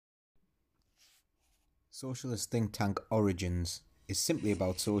Socialist think tank Origins is simply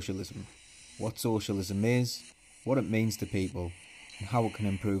about socialism, what socialism is, what it means to people, and how it can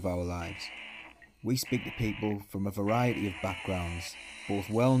improve our lives. We speak to people from a variety of backgrounds, both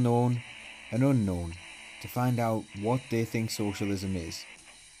well known and unknown, to find out what they think socialism is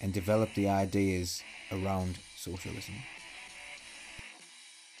and develop the ideas around socialism.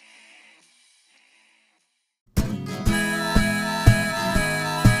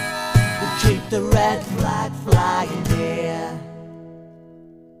 Keep the red flag flying here.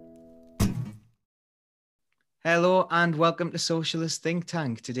 Hello and welcome to Socialist Think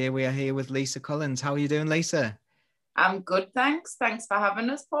Tank. Today we are here with Lisa Collins. How are you doing, Lisa? I'm good, thanks. Thanks for having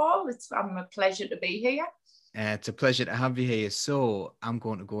us, Paul. It's a pleasure to be here. It's a pleasure to have you here. So I'm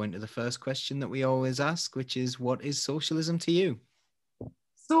going to go into the first question that we always ask, which is, what is socialism to you?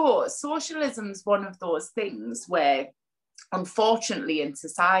 So socialism is one of those things where, unfortunately, in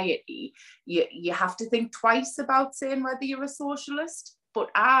society, you have to think twice about saying whether you're a socialist. But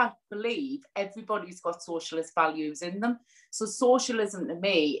I believe everybody's got socialist values in them. So socialism to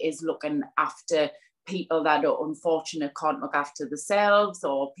me is looking after people that are unfortunate, can't look after themselves,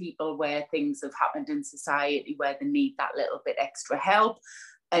 or people where things have happened in society where they need that little bit extra help.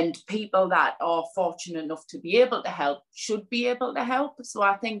 And people that are fortunate enough to be able to help should be able to help. So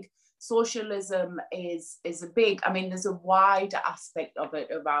I think socialism is a big, there's a wider aspect of it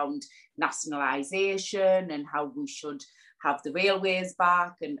around nationalisation and how we should have the railways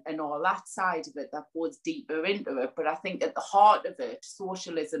back and all that side of it that goes deeper into it. But I think at the heart of it,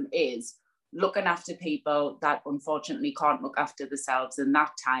 socialism is looking after people that unfortunately can't look after themselves in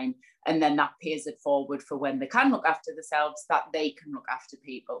that time, and then that pays it forward for when they can look after themselves, that they can look after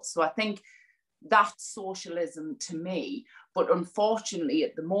people. So I think that's socialism to me. But unfortunately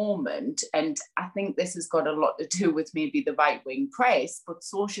at the moment, and I think this has got a lot to do with maybe the right-wing press, but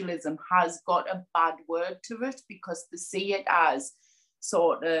socialism has got a bad word to it because they see it as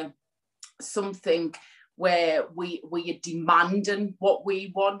sort of something where we are demanding what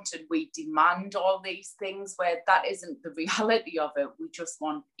we want and we demand all these things, where that isn't the reality of it. We just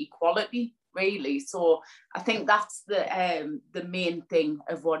want equality, really. So I think that's the main thing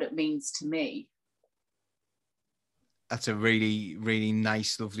of what it means to me. That's a really, really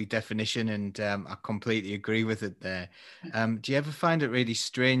nice, lovely definition, and I completely agree with it there. Do you ever find it really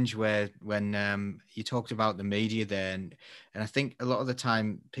strange when you talked about the media there, and I think a lot of the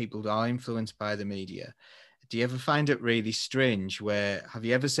time people are influenced by the media. Do you ever find it really strange have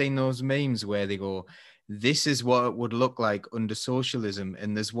you ever seen those memes where they go, this is what it would look like under socialism?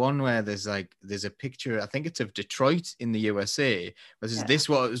 And there's one where there's a picture, I think it's of Detroit in the USA, where says, this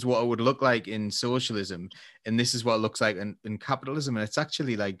is what it would look like in socialism, and this is what it looks like in capitalism. And it's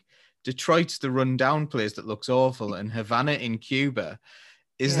actually like Detroit's the rundown place that looks awful, and Havana in Cuba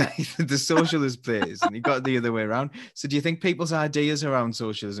is like the socialist place, and you got the other way around. So do you think people's ideas around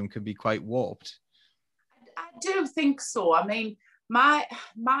socialism can be quite warped? I do think so. My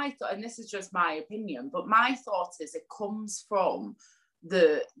thought, and this is just my opinion, but my thought is it comes from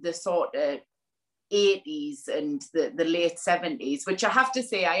the sort of 80s and the late 70s, which I have to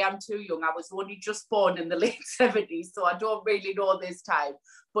say I am too young. I was only just born in the late 70s, so I don't really know this time.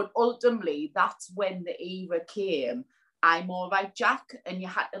 But ultimately, that's when the era came. I'm all right, Jack, and you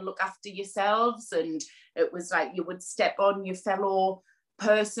had to look after yourselves, and it was like you would step on your fellow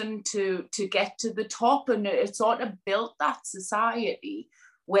person to get to the top, and it sort of built that society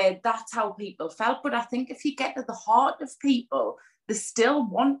where that's how people felt. But I think if you get to the heart of people, they still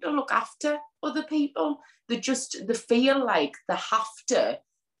want to look after other people. They feel like they have to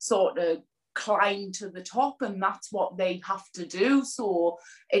sort of climb to the top, and that's what they have to do. So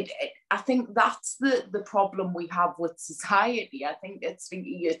I think that's the problem we have with society. I think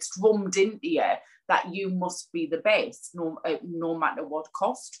it's drummed into you that you must be the best, no matter what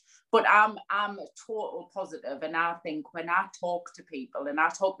cost. But I'm a total positive, and I think when I talk to people, and I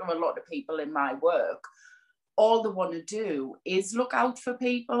talk to a lot of people in my work, all they want to do is look out for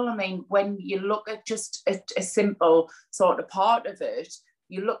people. When you look at just a simple sort of part of it,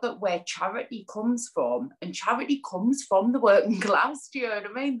 you look at where charity comes from, and charity comes from the working class. Do you know what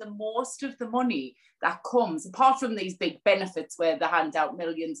I mean? The most of the money that comes, apart from these big benefits where they hand out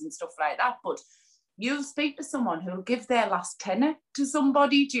millions and stuff like that, but you'll speak to someone who'll give their last tenner to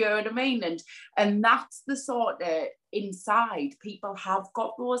somebody. Do you know what I mean? And that's the sort of inside people have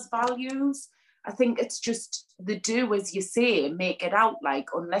got those values. I think it's just they do, as you say, make it out like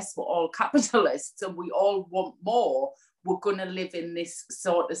unless we're all capitalists and we all want more, we're going to live in this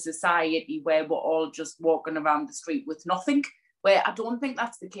sort of society where we're all just walking around the street with nothing, where I don't think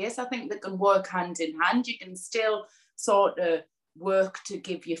that's the case. I think they can work hand in hand. You can still sort of work to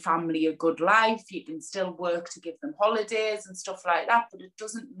give your family a good life. You can still work to give them holidays and stuff like that, but it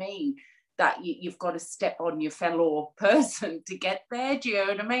doesn't mean that you've got to step on your fellow person to get there. Do you know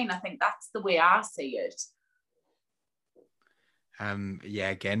what I mean? I think that's the way I see it. Yeah,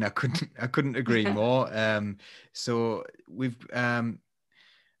 again, I couldn't agree more. So we've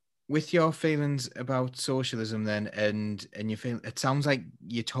with your feelings about socialism then, and you feel, it sounds like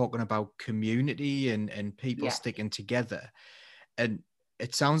you're talking about community and people sticking together, and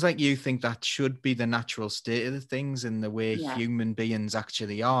it sounds like you think that should be the natural state of the things and the way human beings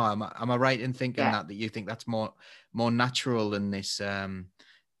actually are. Am I right in thinking that you think that's more natural than this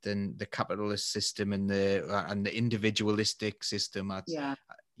than the capitalist system and the individualistic system? No,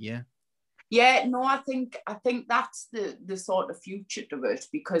 I think that's the sort of future to it,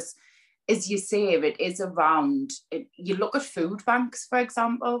 because as you say, it is around it. You look at food banks, for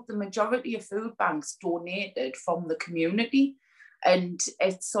example, the majority of food banks donated from the community. And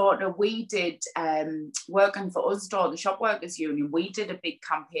it's sort of, we did, working for USDAW, the Shop Workers Union, we did a big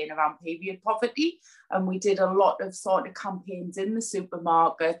campaign around period poverty. And we did a lot of sort of campaigns in the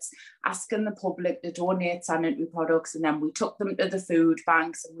supermarkets, asking the public to donate sanitary products. And then we took them to the food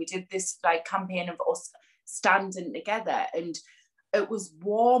banks, and we did this like campaign of us standing together. And it was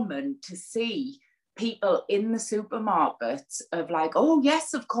warming to see people in the supermarkets of like, oh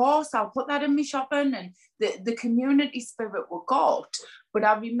yes, of course, I'll put that in my shopping, and the community spirit we got. But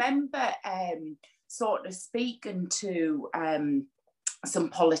I remember sort of speaking to some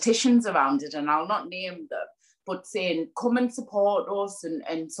politicians around it, and I'll not name them, but saying, come and support us,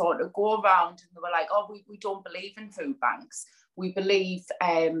 and sort of go around, and they were like, oh, we don't believe in food banks. We believe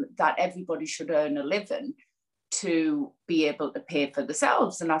that everybody should earn a living to be able to pay for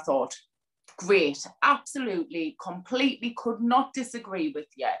themselves. And I thought, great, absolutely, completely could not disagree with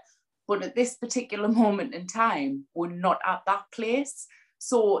you. But at this particular moment in time, we're not at that place.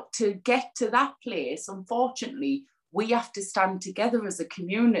 So to get to that place, unfortunately, we have to stand together as a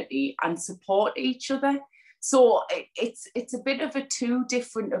community and support each other. So it's a bit of a two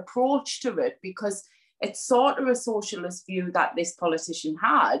different approach to it, because it's sort of a socialist view that this politician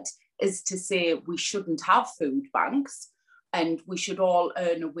had, is to say we shouldn't have food banks and we should all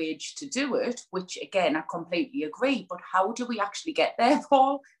earn a wage to do it, which again, I completely agree. But how do we actually get there,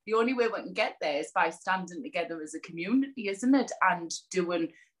 Paul? The only way we can get there is by standing together as a community, isn't it? And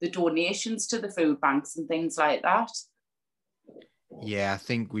doing the donations to the food banks and things like that. Yeah, I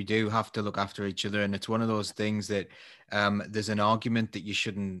think we do have to look after each other. And it's one of those things that there's an argument that you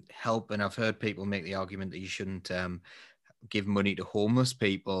shouldn't help. And I've heard people make the argument that you shouldn't give money to homeless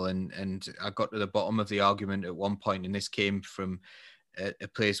people, and I got to the bottom of the argument at one point, and this came from a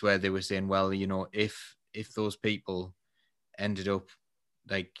place where they were saying, well, you know, if those people ended up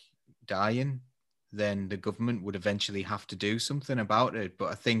like dying, then the government would eventually have to do something about it.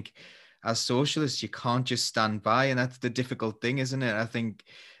 But I think as socialists, you can't just stand by, and that's the difficult thing, isn't it? I think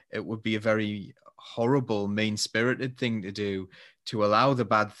it would be a very horrible, mean-spirited thing to do, to allow the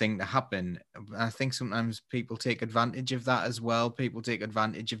bad thing to happen. I think sometimes people take advantage of that as well. People take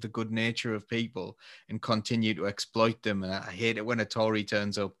advantage of the good nature of people and continue to exploit them. And I hate it when a Tory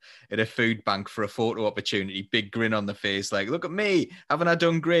turns up at a food bank for a photo opportunity, big grin on the face, like, look at me, haven't I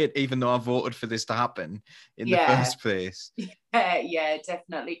done great, even though I voted for this to happen in the first place. Yeah,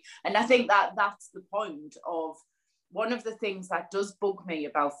 definitely. And I think that's the point of one of the things that does bug me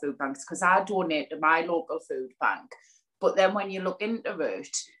about food banks, because I donate to my local food bank. But then when you look into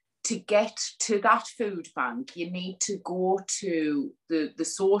it, to get to that food bank, you need to go to the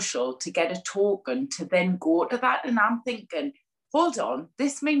social to get a token to then go to that. And I'm thinking, hold on,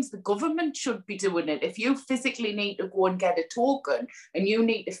 this means the government should be doing it. If you physically need to go and get a token and you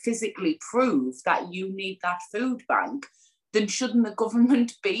need to physically prove that you need that food bank, then shouldn't the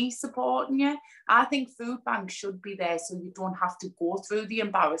government be supporting you? I think food banks should be there so you don't have to go through the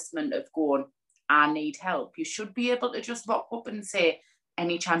embarrassment of going, I need help. You should be able to just rock up and say,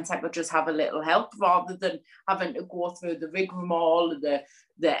 any chance I could just have a little help, rather than having to go through the rigmarole, the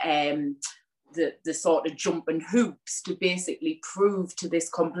sort of jumping hoops to basically prove to this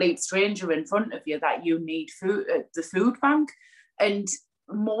complete stranger in front of you that you need food, the food bank. And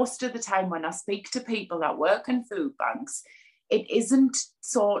most of the time when I speak to people that work in food banks, it isn't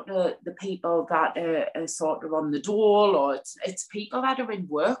sort of the people that are sort of on the dole, or it's people that are in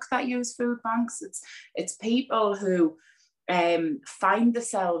work that use food banks. It's people who find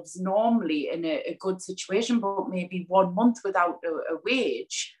themselves normally in a good situation, but maybe 1 month without a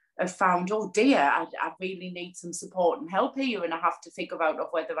wage, have found, oh dear, I really need some support and help here, and I have to figure out of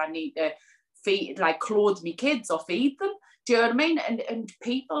whether I need to feed, like clothe my kids or feed them. Do you know what I mean? And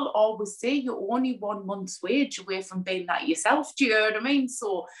people always say you're only 1 month's wage away from being that yourself. Do you know what I mean?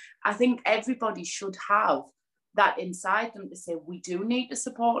 So I think everybody should have that inside them to say, we do need to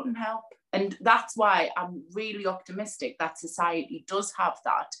support and help. And that's why I'm really optimistic that society does have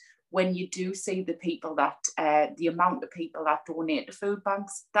that. When you do see the people that, the amount of people that donate to food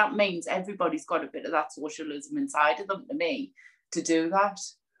banks, that means everybody's got a bit of that socialism inside of them, to me, to do that.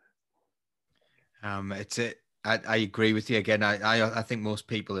 I agree with you again. I think most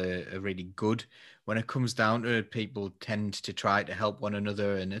people are really good. When it comes down to it, people tend to try to help one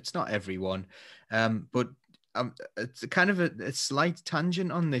another, and it's not everyone. But it's kind of a slight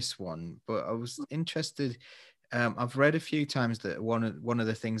tangent on this one, but I was interested. I've read a few times that one of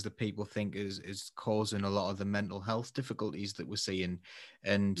the things that people think is causing a lot of the mental health difficulties that we're seeing,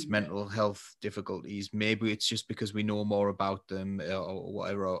 and mental health difficulties, maybe it's just because we know more about them or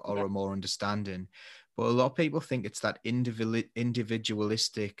whatever, or are more understanding. But a lot of people think it's that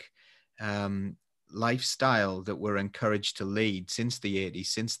individualistic lifestyle that we're encouraged to lead since the 80s,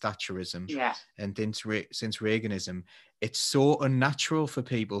 since Thatcherism, and since Reaganism. It's so unnatural for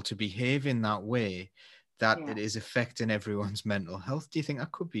people to behave in that way that it is affecting everyone's mental health. Do you think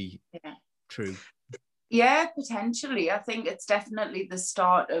that could be true? Yeah, potentially. I think it's definitely the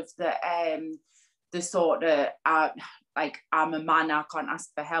start of the sort of like, I'm a man, I can't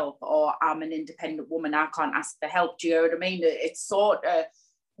ask for help, or I'm an independent woman, I can't ask for help. Do you know what I mean? It's sort of,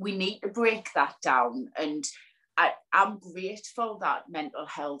 we need to break that down. And I'm grateful that mental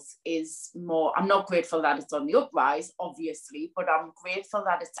health is more, I'm not grateful that it's on the uprise, obviously, but I'm grateful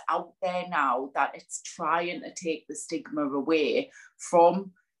that it's out there now, that it's trying to take the stigma away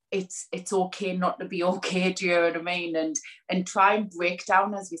from it's okay not to be okay, do you know what I mean? And try and break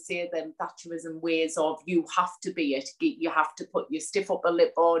down, as we say, them Thatcherism ways of, you have to be it, you have to put your stiff upper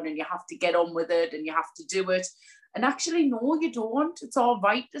lip on, and you have to get on with it, and you have to do it. And actually, no, you don't. It's all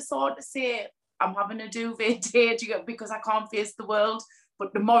right to sort of say, I'm having a duvet day because I can't face the world,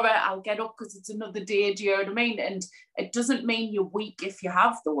 but tomorrow I'll get up because it's another day, do you know what I mean? And it doesn't mean you're weak if you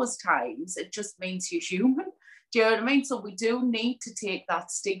have those times. It just means you're human. Do you know what I mean? So we do need to take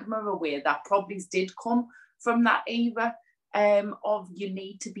that stigma away that probably did come from that era of, you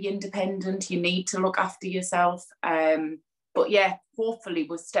need to be independent, you need to look after yourself. But yeah, hopefully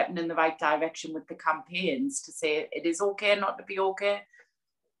we're stepping in the right direction with the campaigns to say it is okay not to be okay.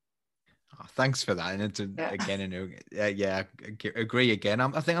 Oh, thanks for that. And it's again, I agree again.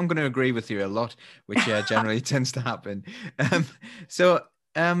 I think I'm going to agree with you a lot, which generally tends to happen.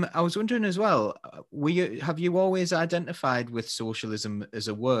 I was wondering as well, have you always identified with socialism as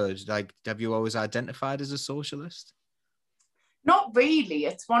a word? Like, have you always identified as a socialist? Not really.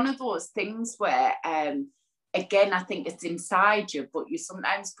 It's one of those things where, again, I think it's inside you, but you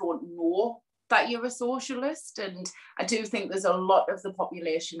sometimes don't know that you're a socialist. And I do think there's a lot of the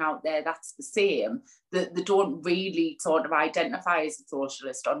population out there that's the same, that they don't really sort of identify as a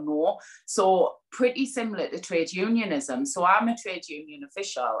socialist or no. So pretty similar to trade unionism. So I'm a trade union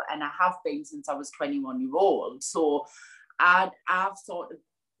official, and I have been since I was 21-year-old. So I've sort of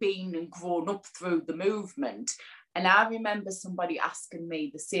been and grown up through the movement. And I remember somebody asking me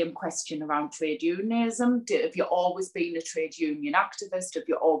the same question around trade unionism. Have you always been a trade union activist? Have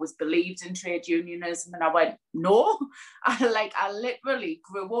you always believed in trade unionism? And I went, no. I literally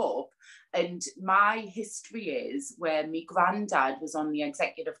grew up, and my history is where my granddad was on the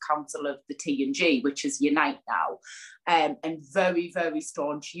executive council of the T&G, which is Unite now, and very, very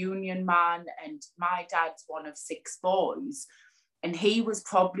staunch union man. And my dad's one of 6 boys. And he was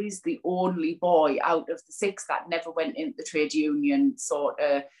probably the only boy out of the 6 that never went into the trade union sort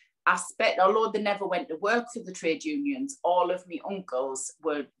of aspect, although they never went to work for the trade unions. All of my uncles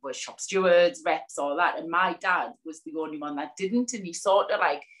were shop stewards, reps, all that. And my dad was the only one that didn't. And he sort of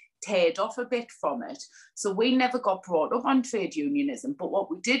like teared off a bit from it. So we never got brought up on trade unionism. But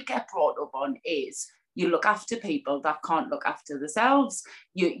what we did get brought up on is, you look after people that can't look after themselves.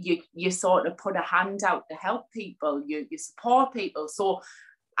 You sort of put a hand out to help people. You support people. So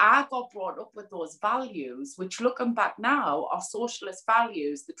I got brought up with those values, which looking back now are socialist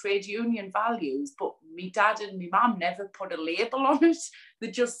values, the trade union values, but me dad and me mum never put a label on it.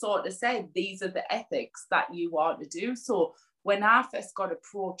 They just sort of said, these are the ethics that you are to do. So when I first got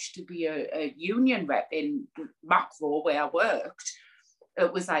approached to be a union rep in Macro, where I worked,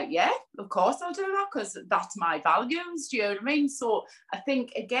 it was like, yeah, of course I'll do that, because that's my values. Do you know what I mean? So I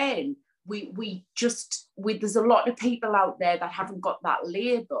think, again, there's a lot of people out there that haven't got that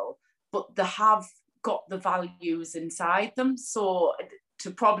label, but they have got the values inside them. So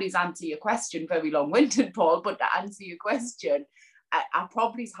to probably answer your question, very long-winded, Paul, but to answer your question, I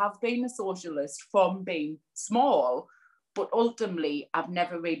probably have been a socialist from being small, but ultimately I've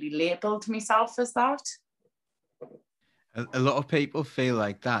never really labelled myself as that. A lot of people feel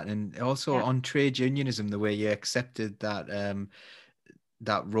like that, and also Yeah. on trade unionism, the way you accepted that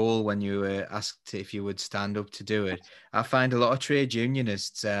that role when you were asked if you would stand up to do it. I find a lot of trade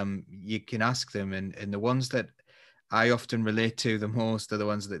unionists, you can ask them, and the ones that I often relate to the most are the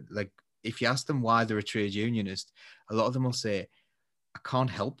ones that, like, if you ask them why they're a trade unionist, a lot of them will say, I can't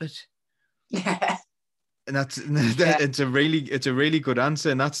help it. Yeah. And that's Yeah. it's a really good answer,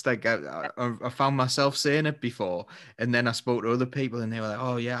 and that's like I found myself saying it before, and then I spoke to other people, and they were like,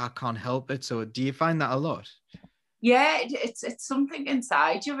 "Oh yeah, I can't help it." So, do you find that a lot? Yeah, it's something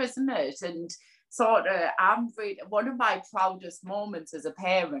inside you, isn't it? And sort of, I'm really, one of my proudest moments as a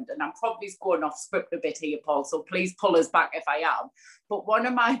parent, and I'm probably going off script a bit here, Paul, so please pull us back if I am. But one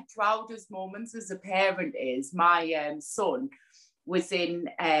of my proudest moments as a parent is my son was in,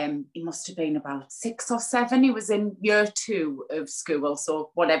 he must have been about 6 or 7. He was in year 2 of school,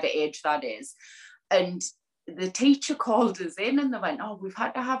 so whatever age that is. And the teacher called us in and they went, oh, we've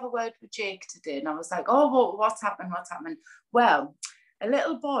had to have a word with Jake today. And I was like, oh, what's happened? Well, a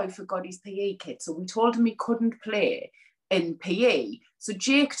little boy forgot his PE kit, so we told him he couldn't play in PE. So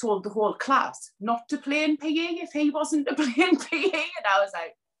Jake told the whole class not to play in PE if he wasn't to play in PE. And I was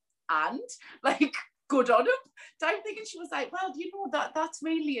like, and? Like, good on him. I'm thinking, she was like, well, you know, that's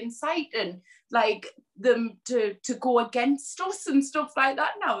really inciting, like, them to go against us and stuff like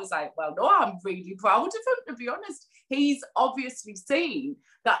that. And I was like, well, no, I'm really proud of him, to be honest. He's obviously seen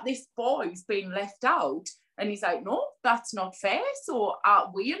that this boy's been left out, and he's like, no, that's not fair, so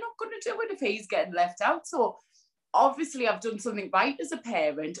we're not going to do it if he's getting left out. So obviously I've done something right as a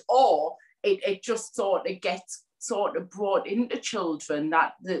parent, or it just sort of gets sort of brought into children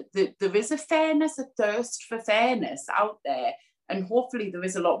that there is a fairness, a thirst for fairness out there, and hopefully there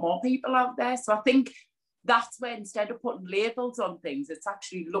is a lot more people out there. So I think that's where, instead of putting labels on things, it's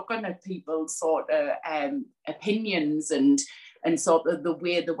actually looking at people's sort of opinions and sort of the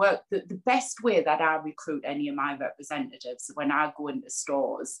way they work. The best way that I recruit any of my representatives when I go into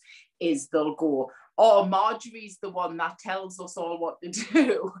stores is they'll go, oh, Marjorie's the one that tells us all what to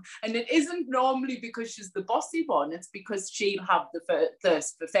do. And it isn't normally because she's the bossy one, it's because she'll have the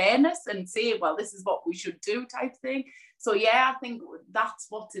thirst for fairness and say, well, this is what we should do type thing. So yeah, I think that's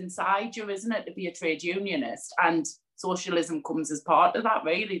what's inside you, isn't it, to be a trade unionist? And socialism comes as part of that,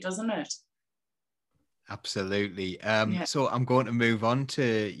 really, doesn't it? Absolutely. Yeah. So I'm going to move on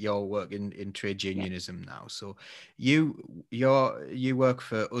to your work in trade unionism now. So you work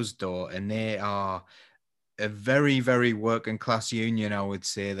for USDOR, and they are a very, very working class union, I would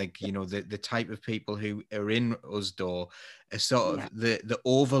say. Like, you know, the type of people who are in USDOR are sort of the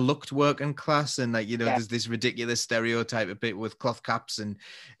overlooked working class. And, like, you know, there's this ridiculous stereotype of people with cloth caps and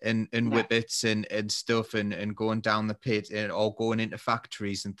whippets and stuff and going down the pit or going into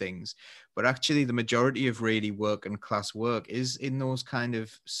factories and things. But actually the majority of really working class work is in those kind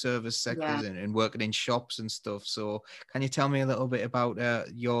of service sectors and working in shops and stuff. So can you tell me a little bit about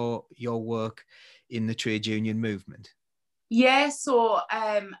your work in the trade union movement? Yeah, so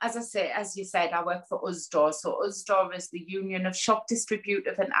as you said, I work for USDOR. So USDOR is the Union of Shop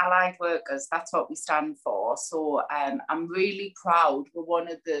Distributive and Allied Workers. That's what we stand for. So I'm really proud. We're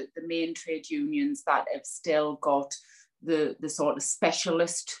one of the main trade unions that have still got the sort of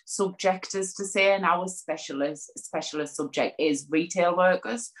specialist subject, as to say, and our specialist subject is retail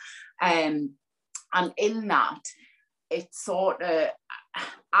workers. And in that, it's sort of,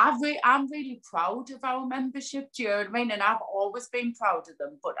 I'm really proud of our membership, do you know what I mean? And I've always been proud of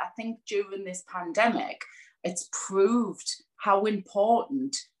them. But I think during this pandemic, it's proved how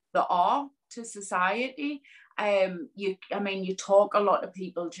important they are to society. You talk a lot of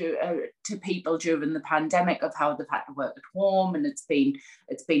people to people during the pandemic of how they've had to work at home, and it's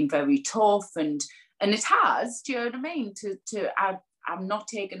been very tough, and it has, do you know what I mean? I'm not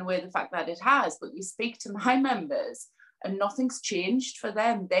taking away the fact that it has, but you speak to my members and nothing's changed for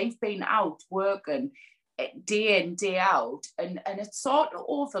them. They've been out working day in, day out, and it's sort of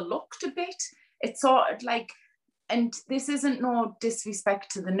overlooked a bit. It's sort of like, and this isn't no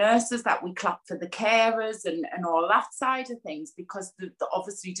disrespect to the nurses that we clap for, the carers and all that side of things, because they're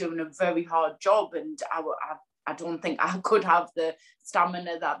obviously doing a very hard job, and I don't think I could have the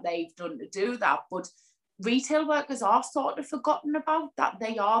stamina that they've done to do that. But retail workers are sort of forgotten about, that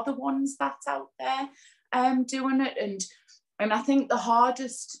they are the ones that's out there doing it. And I think the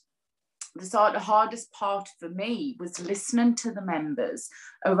sort of hardest part for me was listening to the members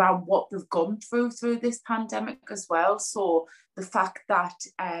around what they've gone through this pandemic as well. So the fact that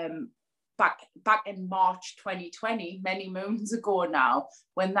back in March 2020, many moons ago now,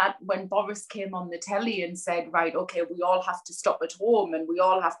 when Boris came on the telly and said, right, okay, we all have to stop at home and we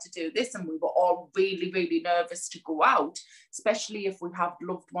all have to do this, and we were all really, really nervous to go out, especially if we have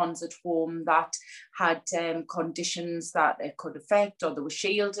loved ones at home that had conditions that it could affect, or they were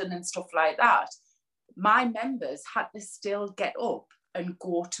shielding and stuff like that. My members had to still get up and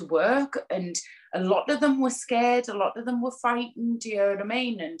go to work, and a lot of them were scared, a lot of them were frightened, you know what I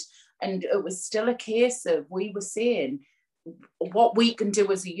mean? And it was still a case of, we were saying, what we can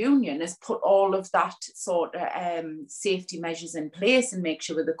do as a union is put all of that sort of safety measures in place and make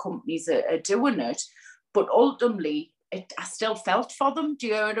sure the companies are doing it. But ultimately, I still felt for them, do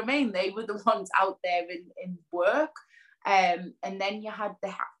you know what I mean? They were the ones out there in work. And then you had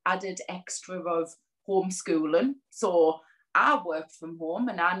the added extra of homeschooling. So I work from home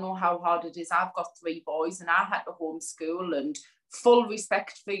and I know how hard it is. I've got 3 boys and I had to homeschool, and full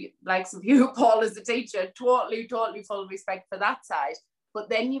respect for likes of you, Paul, as a teacher, totally full respect for that side. But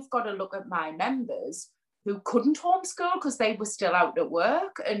then you've got to look at my members who couldn't homeschool because they were still out at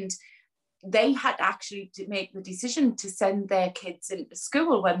work, and they had actually to make the decision to send their kids into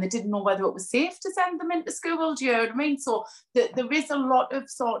school when they didn't know whether it was safe to send them into school. Do you know what I mean? So there is a lot of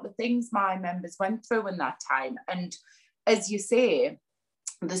sort of things my members went through in that time. And as you say,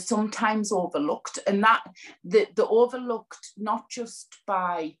 they're sometimes overlooked, and that the overlooked not just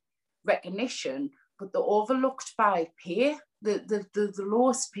by recognition, but they're overlooked by pay. The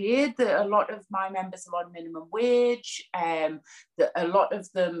lowest paid. A lot of my members are on minimum wage. A lot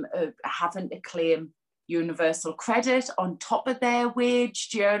of them are having to claim universal credit on top of their wage.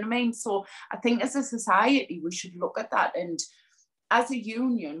 Do you know what I mean? So I think as a society, we should look at that. And as a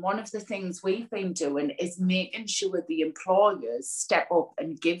union, one of the things we've been doing is making sure the employers step up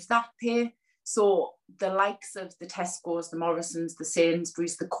and give that pay. So the likes of the Tesco's, the Morrisons, the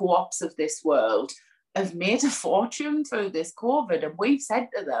Sainsbury's, the co-ops of this world have made a fortune through this COVID. And we've said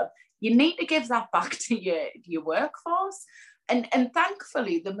to them, you need to give that back to your workforce. And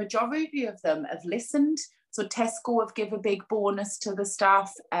thankfully, the majority of them have listened. So Tesco have given a big bonus to the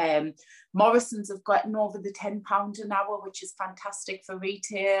staff. Morrisons have gotten over the £10 an hour, which is fantastic for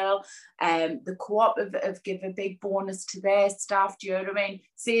retail. The Co-op have given a big bonus to their staff. Do you know what I mean?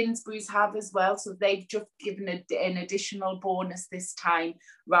 Sainsbury's have as well. So they've just given an additional bonus this time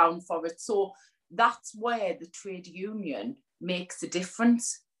round for it. So that's where the trade union makes a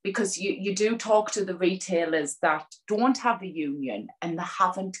difference, because you do talk to the retailers that don't have a union and they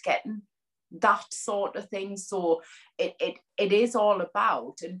haven't gotten that sort of thing. So it is all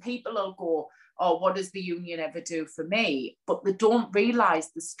about, and people will go, oh, what does the union ever do for me? But they don't realise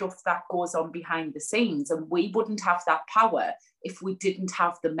the stuff that goes on behind the scenes, and we wouldn't have that power if we didn't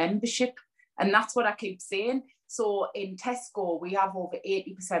have the membership. And that's what I keep saying. So in Tesco, we have over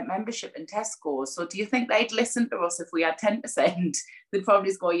 80% membership in Tesco. So do you think they'd listen to us if we had 10%? They'd probably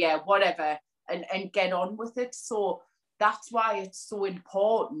just go, yeah, whatever, and get on with it. So that's why it's so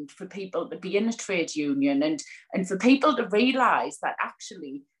important for people to be in a trade union, and for people to realise that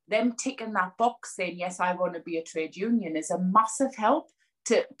actually them ticking that box saying, yes, I want to be a trade union, is a massive help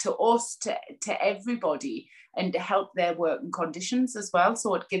to us, to everybody, and to help their working conditions as well.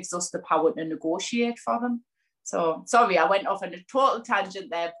 So it gives us the power to negotiate for them. So sorry, I went off on a total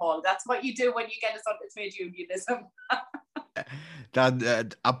tangent there, Paul. That's what you do when you get us onto trade unionism.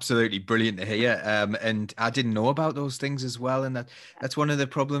 That absolutely brilliant to hear. And I didn't know about those things as well. And that's one of the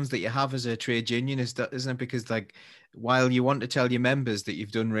problems that you have as a trade union, isn't it? Because like, while you want to tell your members that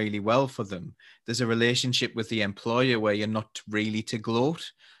you've done really well for them, there's a relationship with the employer where you're not really to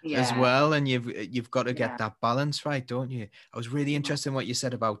gloat as well. And you've got to get that balance right, don't you? I was really interested in what you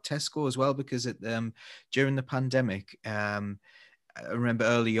said about Tesco as well, because during the pandemic, I remember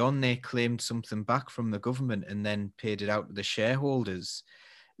early on they claimed something back from the government and then paid it out to the shareholders.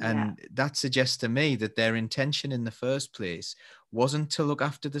 And that suggests to me that their intention in the first place wasn't to look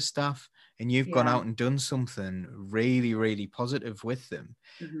after the staff. And you've gone out and done something really, really positive with them.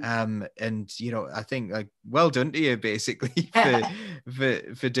 Mm-hmm. And, you know, I think like, well done to you basically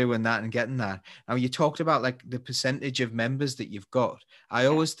for doing that and getting that. Now you talked about like the percentage of members that you've got. I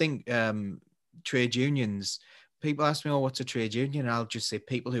always think trade unions, people ask me, oh, what's a trade union? And I'll just say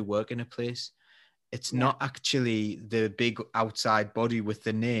people who work in a place. It's not actually the big outside body with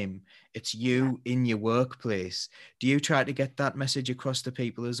the name. It's you in your workplace. Do you try to get that message across to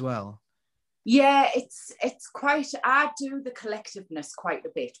people as well? Yeah, it's quite, I do the collectiveness quite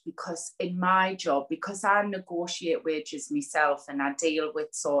a bit, because in my job, because I negotiate wages myself and I deal with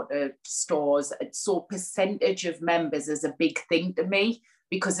sort of stores, so percentage of members is a big thing to me.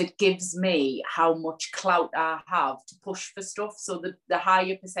 because it gives me how much clout I have to push for stuff. So the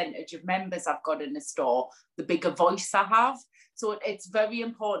higher percentage of members I've got in a store, the bigger voice I have. So it's very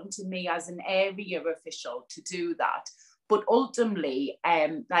important to me as an area official to do that. But ultimately,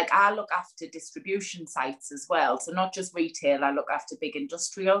 like I look after distribution sites as well. So not just retail, I look after big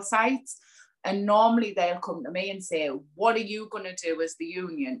industrial sites. And normally they'll come to me and say, what are you going to do as the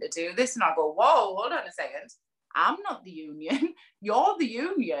union to do this? And I go, whoa, hold on a second. I'm not the union. You're the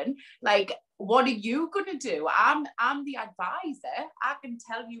union. Like, what are you going to do? I'm the advisor. I can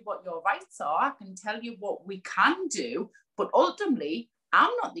tell you what your rights are. I can tell you what we can do. But ultimately,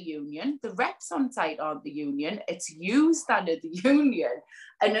 I'm not the union. The reps on site aren't the union. It's you that are the union.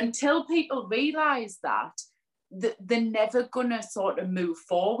 And until people realise that, they're never going to sort of move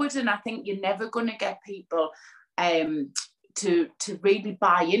forward. And I think you're never going to get people to really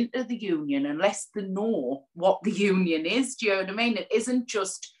buy into the union unless they know what the union is. Do you know what I mean? It isn't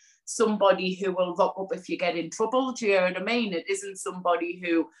just somebody who will rock up if you get in trouble. Do you know what I mean? It isn't somebody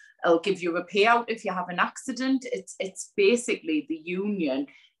who will give you a payout if you have an accident. It's basically the union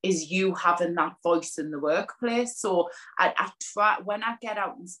is you having that voice in the workplace. So I try, when I get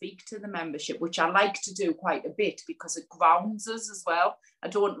out and speak to the membership, which I like to do quite a bit because it grounds us as well. I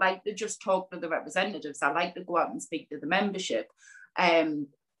don't like to just talk to the representatives. I like to go out and speak to the membership. And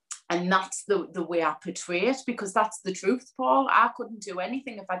that's the way I portray it, because that's the truth, Paul. I couldn't do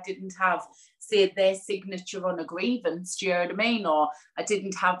anything if I didn't have, say, their signature on a grievance, do you know what I mean? Or I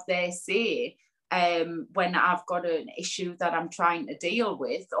didn't have their say when I've got an issue that I'm trying to deal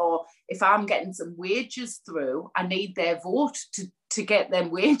with, or if I'm getting some wages through, I need their vote to get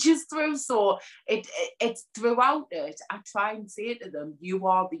them wages through. So it's throughout it, I try and say to them, you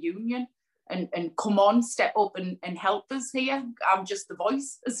are the union, and come on, step up and help us here. I'm just the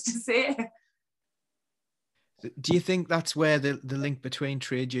voice, as to say. Do you think that's where the link between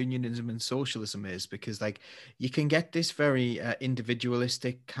trade unionism and socialism is? Because like you can get this very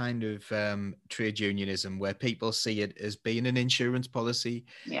individualistic kind of trade unionism where people see it as being an insurance policy.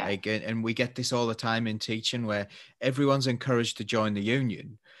 Yeah. Like, and we get this all the time in teaching where everyone's encouraged to join the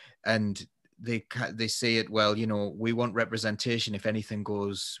union, and they say it, well, you know, we want representation if anything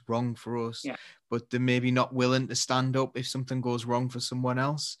goes wrong for us, Yeah. but they're maybe not willing to stand up if something goes wrong for someone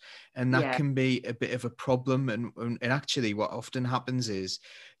else. And that can be a bit of a problem. And actually what often happens is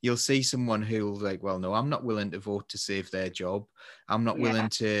you'll see someone who'll like, well, no, I'm not willing to vote to save their job. I'm not willing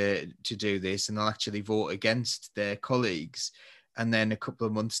to do this. And they'll actually vote against their colleagues. And then a couple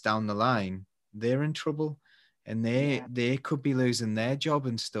of months down the line, they're in trouble. And they could be losing their job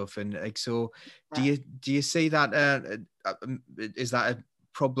and stuff. And like, so do you see that? Is that a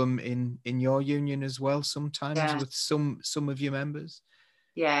problem in your union as well? Sometimes with some of your members.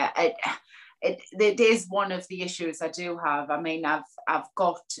 Yeah, it is one of the issues I do have. I mean, I've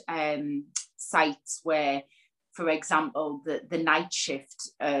got sites where, for example, the night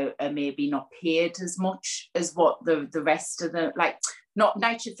shift are maybe not paid as much as what the rest of the, like, not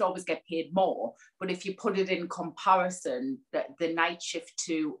night shifts always get paid more, but if you put it in comparison, the night shift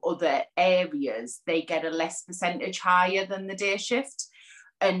to other areas, they get a less percentage higher than the day shift.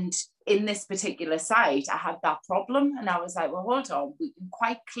 And in this particular site, I had that problem, and I was like, well, hold on, we can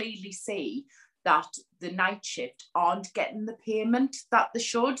quite clearly see that the night shift aren't getting the payment that they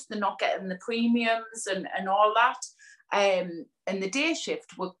should. They're not getting the premiums and all that. And the day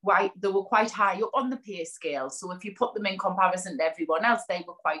shift were quite high up on the pay scale. So if you put them in comparison to everyone else, they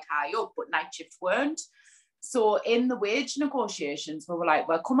were quite high up, but night shift weren't. So in the wage negotiations, we were like,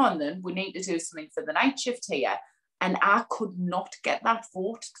 well, come on then, we need to do something for the night shift here. And I could not get that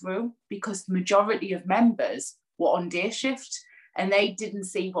vote through because the majority of members were on day shift, and they didn't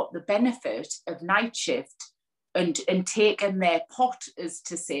see what the benefit of night shift and taking their pot, as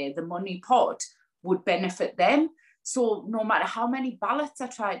to say, the money pot, would benefit them. So no matter how many ballots I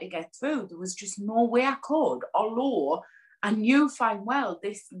tried to get through, there was just no way I could, although I knew fine well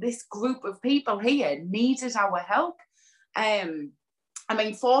this group of people here needed our help. I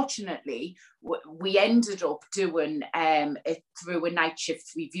mean, fortunately, we ended up doing it through a night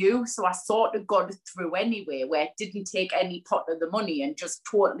shift review. So I sort of got it through anyway, where it didn't take any pot of the money and just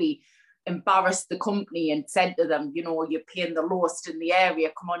totally embarrassed the company and said to them, you know, you're paying the lowest in the area,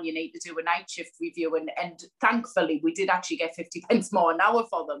 come on, you need to do a night shift review. And thankfully, we did actually get 50 pence more an hour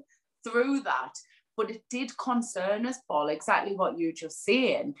for them through that. But it did concern us, Paul, exactly what you're just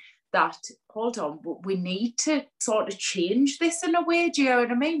saying, that, hold on, we need to sort of change this in a way, do you know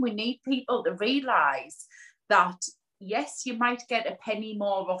what I mean? We need people to realise that, yes, you might get a penny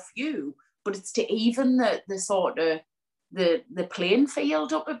more off you, but it's to even the sort of the playing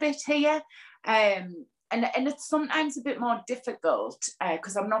field up a bit here. And and it's sometimes a bit more difficult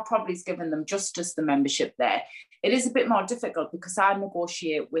because I'm not probably giving them justice the membership there. It is a bit more difficult because I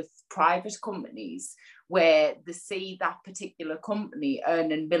negotiate with private companies where they see that particular company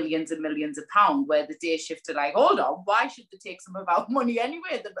earning millions and millions of pounds, where the day shift are like, hold on, why should they take some of our money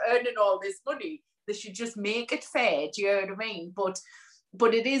anyway? They're earning all this money. They should just make it fair. Do you know what I mean?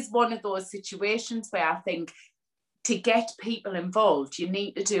 But it is one of those situations where I think to get people involved, you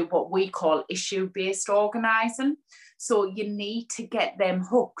need to do what we call issue-based organising. So you need to get them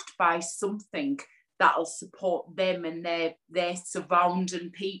hooked by something that'll support them and their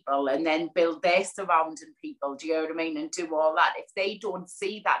surrounding people, and then build their surrounding people, do you know what I mean, and do all that. If they don't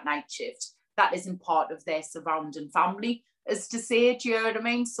see that night shift, that isn't part of their surrounding family, as to say, do you know what I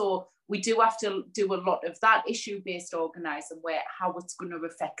mean? So we do have to do a lot of that issue-based organising, where how it's going to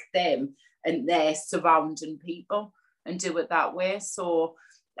affect them and their surrounding people, and do it that way. So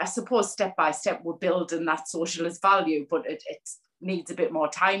I suppose step by step we're building that socialist value, but it needs a bit more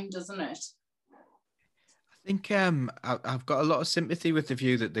time, doesn't it? I think I've got a lot of sympathy with the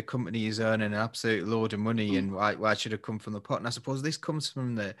view that the company is earning an absolute load of money and why should it come from the pot. And I suppose this comes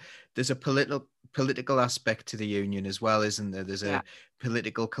from there's a political aspect to the union as well, isn't there? There's a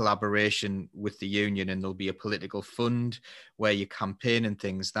political collaboration with the union, and there'll be a political fund where you campaign and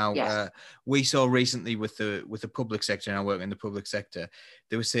things. Now, we saw recently with the public sector, and I work in the public sector,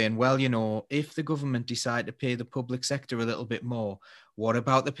 they were saying, well, you know, if the government decide to pay the public sector a little bit more, what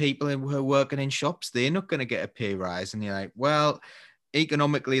about the people who are working in shops? They're not going to get a pay rise. And you're like, well,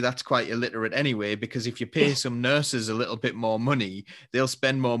 economically, that's quite illiterate anyway, because if you pay some nurses a little bit more money, they'll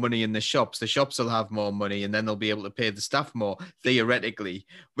spend more money in the shops will have more money, and then they'll be able to pay the staff more, theoretically.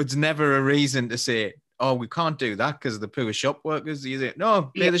 But it's never a reason to say, oh, we can't do that because of the poor shop workers. You say, no,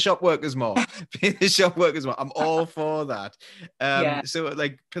 pay the shop workers more. Pay the shop workers more. I'm all for that. So,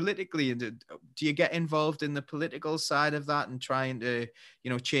 like, politically, do you get involved in the political side of that and trying to, you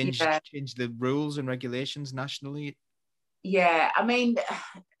know, change the rules and regulations nationally? Yeah, I mean,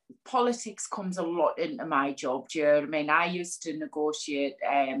 politics comes a lot into my job. Do you know what I mean? I used to negotiate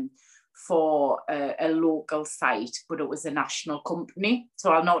for a local site, but it was a national company.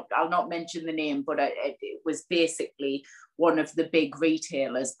 So I'll not mention the name, but it was basically one of the big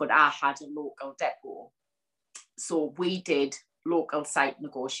retailers, but I had a local depot. So we did local site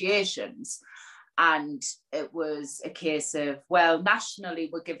negotiations. And it was a case of, well,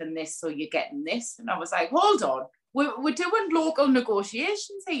 nationally we're giving this, so you're getting this. And I was like, hold on. We're doing local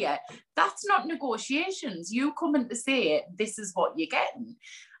negotiations here. That's not negotiations. You come in to say, this is what you're getting.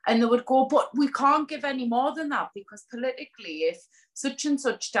 And they would go, but we can't give any more than that, because politically, if such and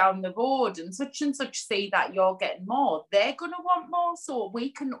such down the road and such say that you're getting more, they're going to want more. So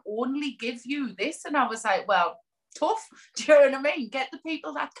we can only give you this. And I was like, well, tough. Do you know what I mean? Get the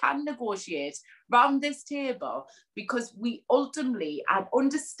people that can negotiate round this table, because we ultimately, I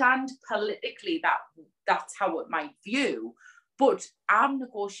understand politically that that's how it might view, but I'm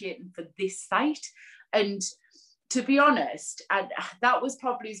negotiating for this site. And to be honest, and that was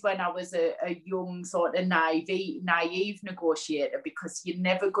probably when I was a young sort of naive negotiator, because you're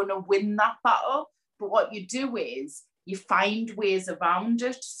never going to win that battle. But what you do is you find ways around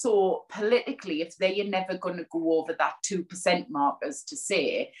it. So politically, if they are never going to go over that 2% mark, as to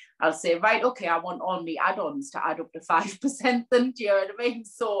say, I'll say, right, okay, I want all my add-ons to add up to 5%, then, do you know what I mean?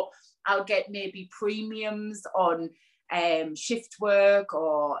 So I'll get maybe premiums on shift work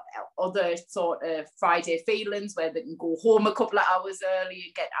or other sort of Friday feelings where they can go home a couple of hours early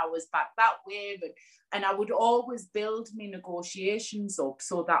and get hours back that way. And I would always build my negotiations up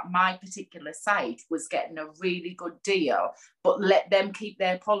so that my particular site was getting a really good deal, but let them keep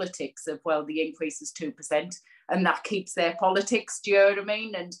their politics of, well, the increase is 2% and that keeps their politics, do you know what I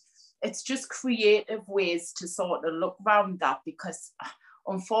mean? And it's just creative ways to sort of look around that, because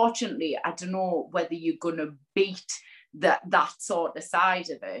unfortunately, I don't know whether you're going to beat that sort of side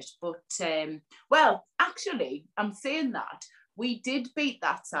of it. But, well, actually, I'm saying that we did beat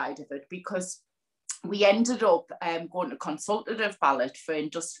that side of it, because we ended up going to consultative ballot for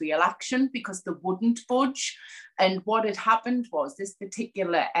industrial action because they wouldn't budge. And what had happened was this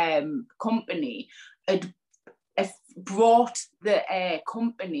particular company had brought the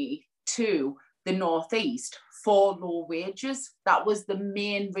company to the Northeast for low wages. That was the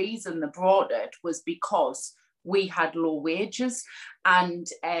main reason they brought it, was because we had low wages. And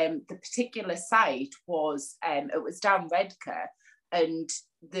the particular site was, it was down Redcar, and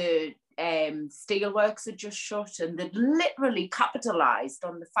the steelworks had just shut, and they'd literally capitalised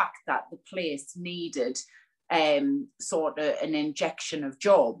on the fact that the place needed sort of an injection of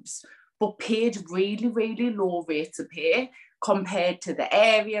jobs, but paid really, really low rates of pay. compared to the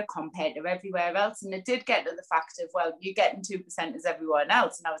area, compared to everywhere else. And it did get to the fact of, well, you're getting 2% as everyone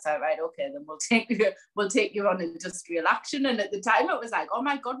else. And I was like, right, okay, then we'll take you on industrial action. And at the time it was like, oh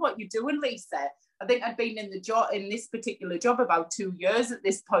my God, what you doing, Lisa? I think I'd been in this particular job about 2 years at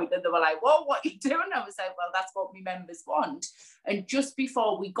this point, and they were like, whoa, what are you doing? I was like, well, that's what my members want. And just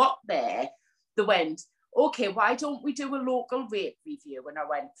before we got there, they went, okay, why don't we do a local rate review? And I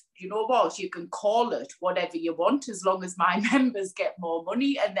went, you know what, you can call it whatever you want as long as my members get more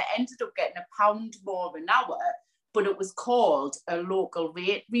money. And they ended up getting £1 more an hour, but it was called a local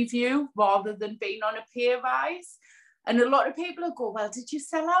rate review rather than being on a pay rise. And a lot of people will go, well, did you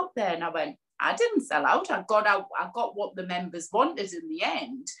sell out there? And I went, I didn't sell out. I got what the members wanted in the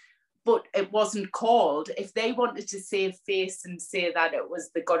end. But it wasn't called. If they wanted to save face and say that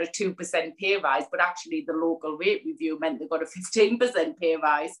they got a 2% pay rise, but actually the local rate review meant they got a 15% pay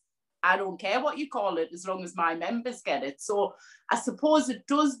rise, I don't care what you call it as long as my members get it. So I suppose it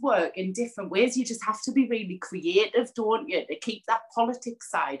does work in different ways. You just have to be really creative, don't you, to keep that politics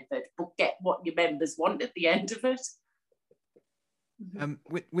side of it, but get what your members want at the end of it.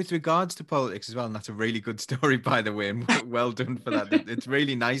 With regards to politics as well, and that's a really good story, by the way, and well done for that. It's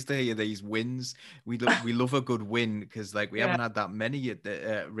really nice to hear these wins. We love a good win because we haven't had that many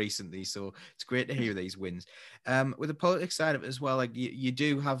recently, so it's great to hear these wins. With the politics side of it as well, you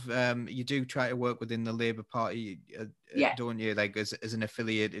do have you do try to work within the Labour Party, don't you? As an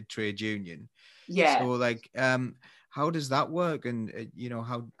affiliated trade union. Yeah. So how does that work? And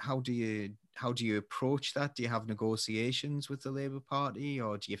how do you approach that? Do you have negotiations with the Labour Party,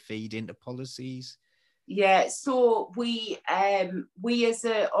 or do you feed into policies? Yeah, so we as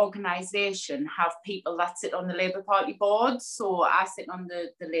an organisation have people that sit on the Labour Party board. So I sit on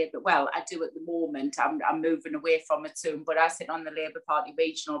the Labour, well, I do at the moment. I'm moving away from it soon, but I sit on the Labour Party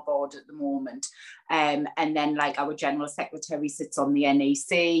regional board at the moment. And then our General Secretary sits on the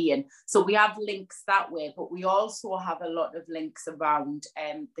NEC. And so we have links that way, but we also have a lot of links around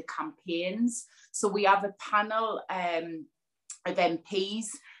the campaigns. So we have a panel of MPs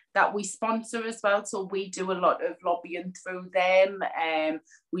that we sponsor as well. So we do a lot of lobbying through them.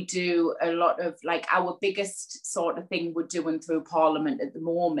 We do a lot of our biggest sort of thing we're doing through Parliament at the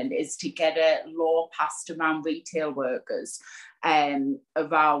moment is to get a law passed around retail workers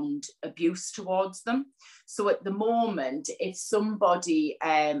around abuse towards them. So at the moment, if somebody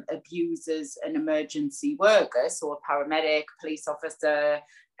abuses an emergency worker, so a paramedic, police officer,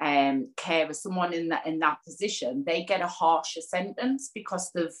 carer, someone in that position, they get a harsher sentence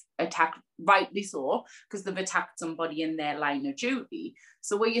because they've attacked, rightly so, because they've attacked somebody in their line of duty.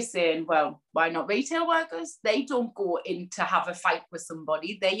 So what you're saying, well, why not retail workers? They don't go in to have a fight with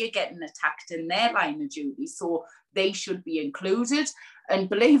somebody. They are getting attacked in their line of duty. So they should be included. And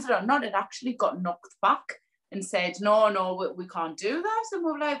believe it or not, it actually got knocked back and said, no, we can't do that. And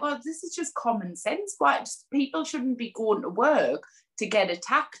we're like, well, this is just common sense. Why people shouldn't be going to work to get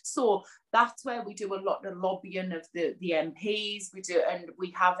attacked. So that's where we do a lot of lobbying of the MPs. And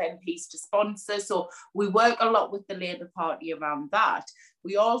we have MPs to sponsor. So we work a lot with the Labour Party around that.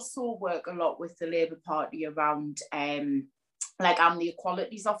 We also work a lot with the Labour Party around I'm the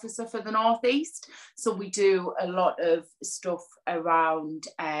Equalities Officer for the North East. So we do a lot of stuff around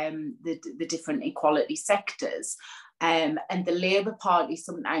the different equality sectors. And the Labour Party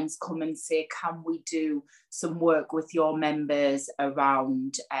sometimes come and say, can we do some work with your members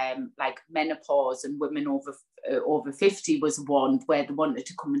around menopause, and women over 50 was one where they wanted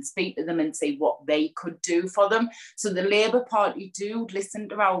to come and speak to them and say what they could do for them. So the Labour Party do listen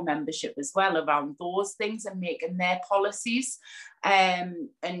to our membership as well around those things and making their policies.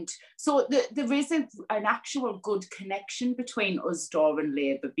 And so there is an actual good connection between Usdaw and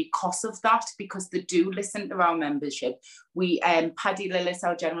Labour because of that, because they do listen to our membership. We, Paddy Lillis,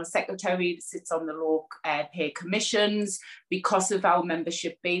 our General Secretary, sits on the low pay commissions because of our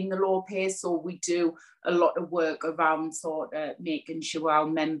membership being the low pay. So we do a lot of work around sort of making sure our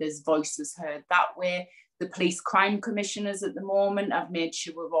members' voices heard that way. The police crime commissioners at the moment, I've made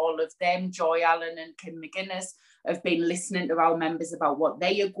sure all of them, Joy Allen and Kim McGuinness, have been listening to our members about what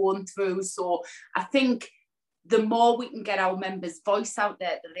they are going through. So I think the more we can get our members' voice out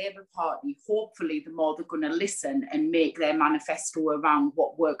there at the Labour Party, hopefully the more they're going to listen and make their manifesto around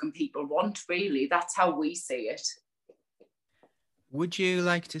what working people want, really. That's how we see it. Would you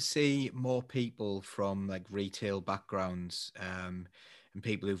like to see more people from retail backgrounds and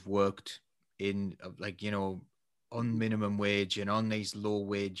people who've worked in on minimum wage and on these low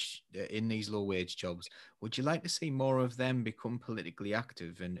wage jobs? Would you like to see more of them become politically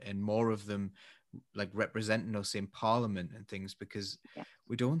active and more of them like representing us in Parliament and things, because Yeah.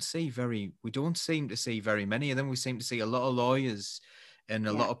 we don't seem to see very many of them. We seem to see a lot of lawyers and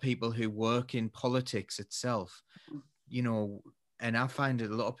a lot of people who work in politics itself, you know. And I find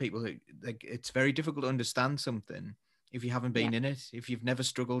that a lot of people who, like, it's very difficult to understand something if you haven't been in it, if you've never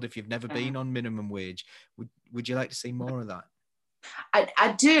struggled, if you've never been on minimum wage. Would you like to see more of that?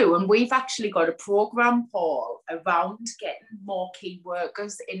 I do, and we've actually got a programme, Paul, around getting more key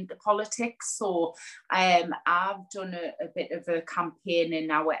workers into politics. So I've done a bit of a campaign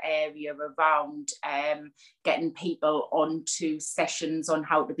in our area around getting people onto sessions on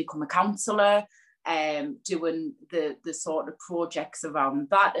how to become a councillor, doing the sort of projects around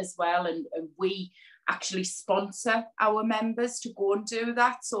that as well. And we actually sponsor our members to go and do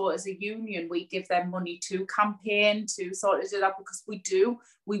that. So as a union, we give them money to campaign to sort of do that, because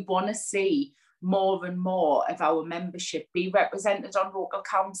we want to see more and more of our membership be represented on local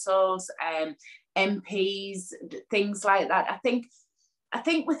councils, MPs, things like that. I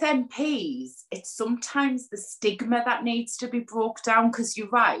think with MPs, it's sometimes the stigma that needs to be broke down, because you're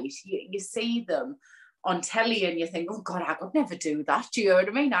right, you see them on telly and you think, oh God, I could never do that. Do you know what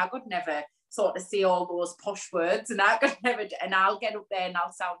I mean? I could never sort of say all those posh words, and I could never, and I'll get up there and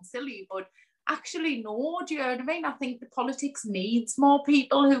I'll sound silly. But actually, no, do you know what I mean? I think the politics needs more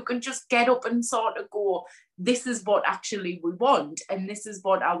people who can just get up and sort of go, this is what actually we want, and this is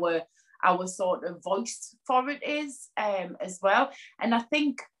what our sort of voice for it is, as well. And I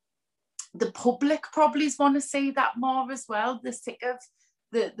think the public probably want to see that more as well. They're sick of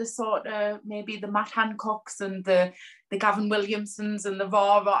the sort of maybe the Matt Hancocks and the Gavin Williamsons and the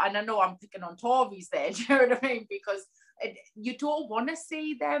Rara, and I know I'm picking on Tories there, do you know what I mean? Because you don't want to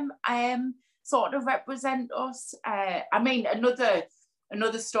see them sort of represent us. I mean,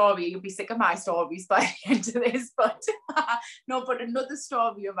 another story, you'll be sick of my stories by the end of this, but no, but another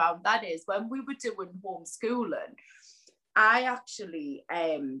story around that is when we were doing homeschooling, I actually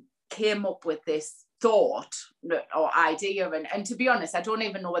came up with this thought or idea, and to be honest, I don't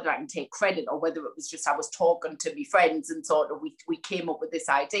even know whether I can take credit or whether it was just I was talking to my friends and sort of we came up with this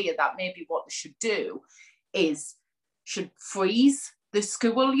idea that maybe what they should do is should freeze the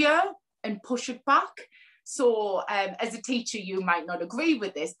school year and push it back. So as a teacher, you might not agree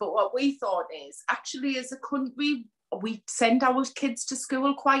with this, but what we thought is actually as a country, we send our kids to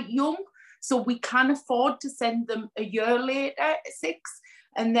school quite young, so we can afford to send them a year later at 6,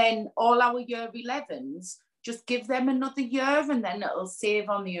 and then all our year 11s, just give them another year, and then it'll save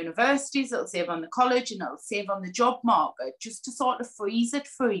on the universities, it'll save on the college, and it'll save on the job market, just to sort of freeze it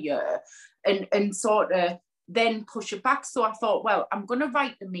for a year and sort of then push it back. So I thought, well, I'm going to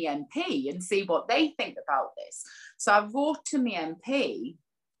write to my MP and see what they think about this. So I wrote to my MP,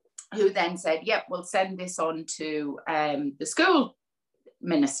 who then said, yep, we'll send this on to the school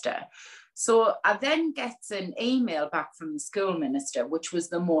minister. So I then get an email back from the school minister, which was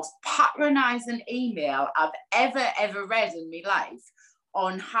the most patronising email I've ever read in my life,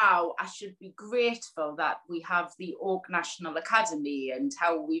 on how I should be grateful that we have the Oak National Academy and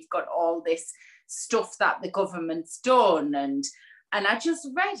how we've got all this stuff that the government's done. And I just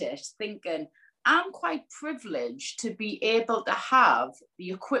read it thinking, I'm quite privileged to be able to have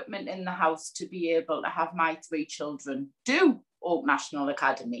the equipment in the house to be able to have my 3 children do Oak National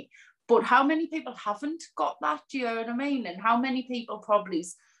Academy. But how many people haven't got that, do you know what I mean? And how many people probably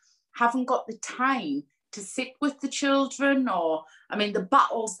haven't got the time to sit with the children, or, I mean, the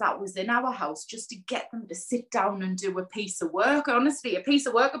battles that was in our house just to get them to sit down and do a piece of work. Honestly, a piece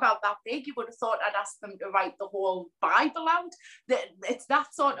of work about that big, you would have thought I'd ask them to write the whole Bible out. It's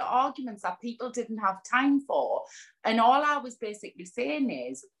that sort of arguments that people didn't have time for. And all I was basically saying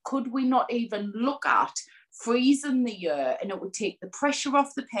is, could we not even look at freezing the year, and it would take the pressure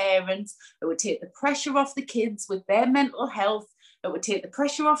off the parents, it would take the pressure off the kids with their mental health, it would take the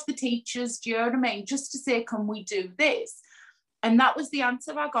pressure off the teachers, do you know what I mean? Just to say, can we do this? And that was the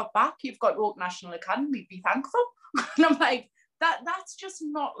answer I got back. You've got Oak National Academy, be thankful. And I'm like, that's just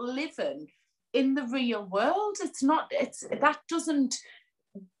not living in the real world. There's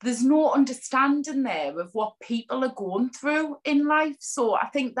no understanding there of what people are going through in life. So I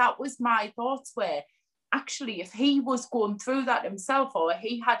think that was my thoughts, where actually if he was going through that himself, or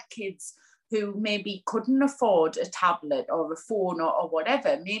he had kids who maybe couldn't afford a tablet or a phone or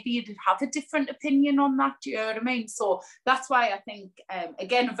whatever, maybe you'd have a different opinion on that, do you know what I mean? So that's why I think,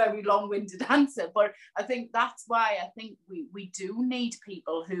 again, a very long-winded answer, but I think that's why I think we do need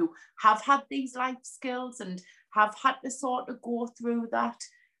people who have had these life skills and have had to sort of go through that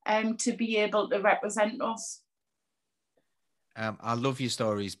to be able to represent us. I love your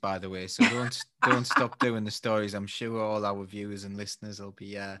stories, by the way. So don't stop doing the stories. I'm sure all our viewers and listeners will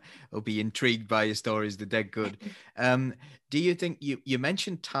be intrigued by your stories. They're dead good. Um, do you think you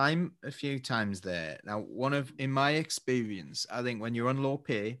mentioned time a few times there? Now, in my experience, I think when you're on low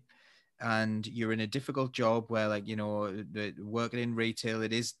pay and you're in a difficult job where, like, working in retail,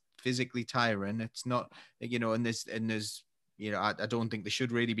 it is physically tiring. It's not, and there's I don't think there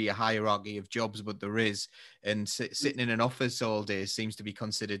should really be a hierarchy of jobs, but there is. And sitting in an office all day seems to be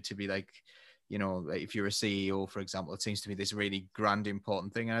considered to be like, like if you're a CEO, for example, it seems to be this really grand,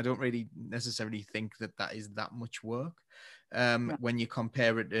 important thing. And I don't really necessarily think that is that much work. When you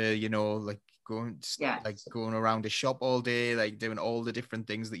compare it to, like going around a shop all day, like doing all the different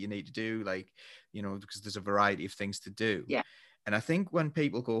things that you need to do, like, because there's a variety of things to do. Yeah. And I think when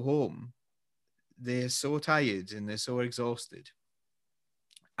people go home, they're so tired and they're so exhausted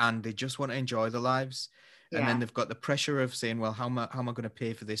and they just want to enjoy their lives. And then they've got the pressure of saying, well, how am I going to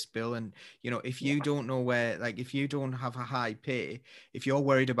pay for this bill? And, if you don't know if you don't have a high pay, if you're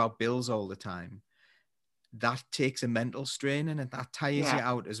worried about bills all the time, that takes a mental strain and that tires you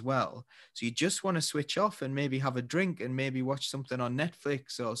out as well. So you just want to switch off and maybe have a drink and maybe watch something on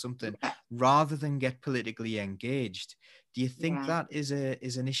Netflix or something rather than get politically engaged. Do you think that is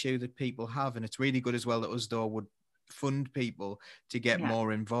an issue that people have? And it's really good as well that Usdaw would fund people to get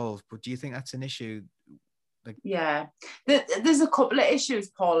more involved. But do you think that's an issue? There's a couple of issues,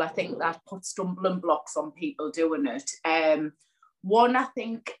 Paul, I think that put stumbling blocks on people doing it. One, I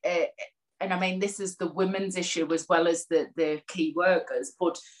think, and I mean, this is the women's issue as well as the key workers,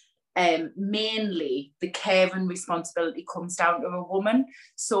 but mainly the care and responsibility comes down to a woman.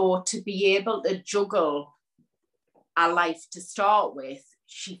 So to be able to juggle a life to start with,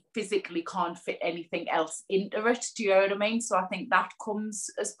 she physically can't fit anything else into it. Do you know what I mean? So I think that comes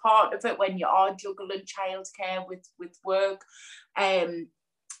as part of it when you are juggling childcare with work.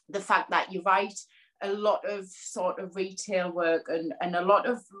 The fact that you're right, a lot of sort of retail work and a lot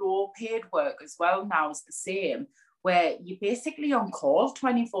of low paid work as well now is the same, where you're basically on call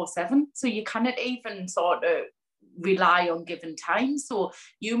 24/7. So you cannot even sort of rely on given time. So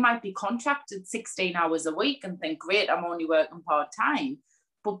you might be contracted 16 hours a week and think, great, I'm only working part-time.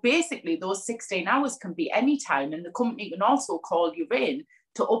 But basically those 16 hours can be any time, and the company can also call you in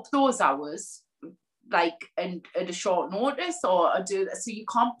to up those hours, like and at a short notice or do that. So you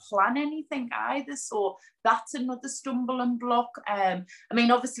can't plan anything either. So that's another stumbling block. I mean,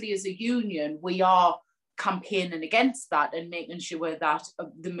 obviously as a union, we are campaigning against that and making sure that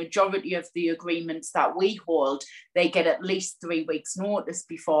the majority of the agreements that we hold, they get at least 3 weeks notice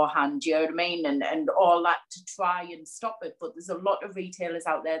beforehand, you know what I mean, and all that to try and stop it. But there's a lot of retailers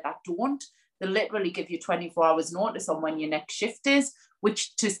out there that don't. They literally give you 24 hours notice on when your next shift is,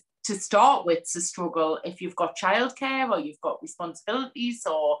 which to start with is a struggle if you've got childcare or you've got responsibilities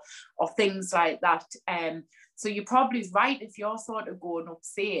or things like that. So you're probably right if you're sort of going up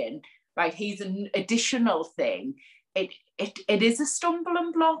saying, right, he's an additional thing. It is a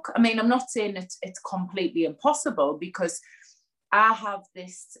stumbling block. I mean, I'm not saying it's completely impossible, because I have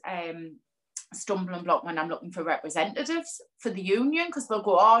this stumbling block when I'm looking for representatives for the union, because they'll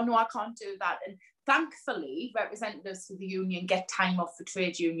go, oh no, I can't do that. And thankfully, representatives for the union get time off for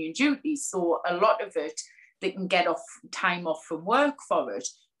trade union duties. So a lot of it, they can get time off from work for it.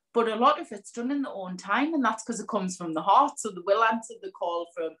 But a lot of it's done in their own time, and that's because it comes from the heart. So they will answer the call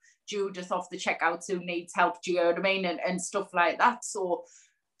from Judith off the checkouts who needs help, do you know what I mean, and stuff like that. So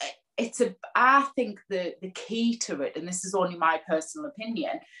I think the key to it, and this is only my personal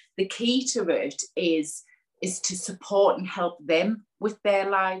opinion, the key to it is to support and help them with their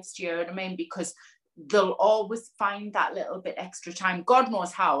lives, do you know what I mean? Because they'll always find that little bit extra time. God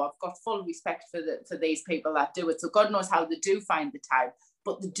knows how. I've got full respect for these people that do it. So God knows how they do find the time.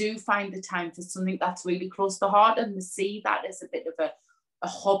 But they do find the time for something that's really close to heart, and they see that as a bit of a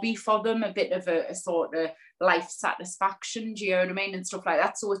hobby for them, a bit of a sort of life satisfaction, do you know what I mean, and stuff like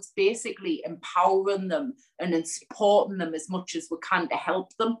that. So it's basically empowering them and supporting them as much as we can to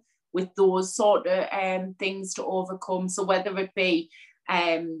help them with those sort of things to overcome. So whether it be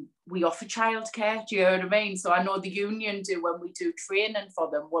we offer childcare, do you know what I mean? So I know the union do, when we do training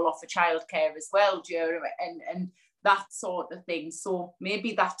for them, we'll offer childcare as well, do you know what I mean? And that sort of thing. So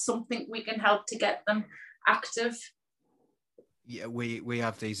maybe that's something we can help to get them active. Yeah, we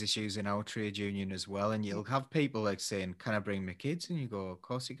have these issues in our trade union as well, and you'll have people like saying, can I bring my kids? And you go, of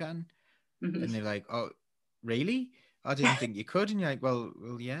course you can. And they're like, oh, really? I didn't think you could. And you're like, well,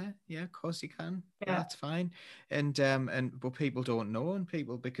 yeah, of course you can. Yeah, Yeah. that's fine. But people don't know, and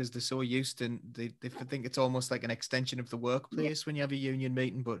people, because they're so used to, they think it's almost like an extension of the Yeah. workplace when you have a union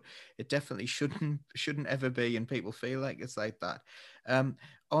meeting, but it definitely shouldn't ever be, and people feel like it's like that.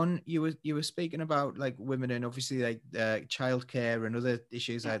 You were speaking about like women and obviously like childcare and other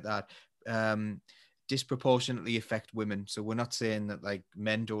issues like that. Disproportionately affect women. So we're not saying that like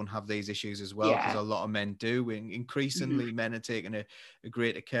men don't have these issues as well, because a lot of men do. And increasingly men are taking a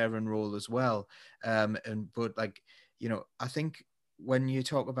greater caring role as well. But like, I think when you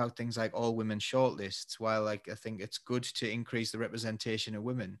talk about things like all women shortlists, while like I think it's good to increase the representation of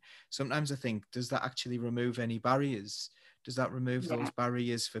women, sometimes I think, does that actually remove any barriers? Does that remove those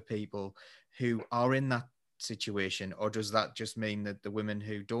barriers for people who are in that situation? Or does that just mean that the women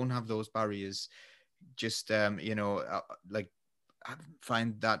who don't have those barriers just like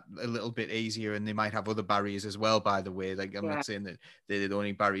find that a little bit easier, and they might have other barriers as well, by the way? Like, I'm not saying that they're the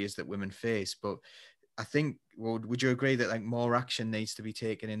only barriers that women face, but I think, would you agree that like more action needs to be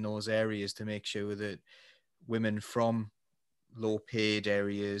taken in those areas to make sure that women from low paid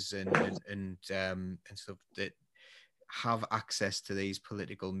areas and stuff that have access to these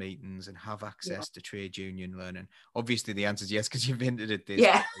political meetings and have access to trade union learning? Obviously the answer is yes, because you've hinted at this.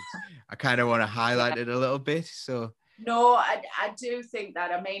 I kind of want to highlight it a little bit. So no, I do think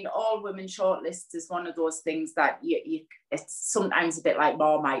that, I mean, all women shortlists is one of those things that it's sometimes a bit like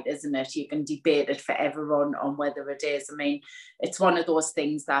Marmite, isn't it? You can debate it forever on whether it is. I mean, it's one of those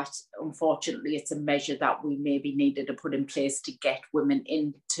things that unfortunately it's a measure that we maybe needed to put in place to get women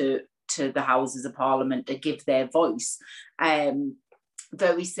into the Houses of Parliament to give their voice.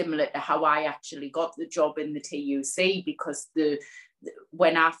 Very similar to how I actually got the job in the TUC, because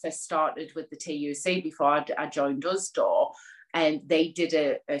when I first started with the TUC, before I joined Usdaw, and they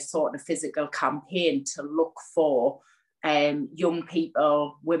did a sort of physical campaign to look for young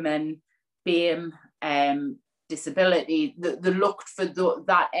people, women, BAME, disability, they looked for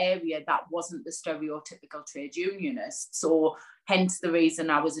that area that wasn't the stereotypical trade unionist. So hence the reason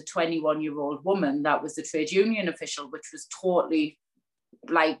I was a 21-year-old woman that was a trade union official, which was totally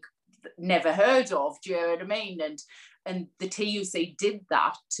like never heard of. Do you know what I mean? And the TUC did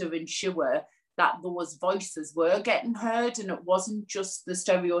that to ensure that those voices were getting heard, and it wasn't just the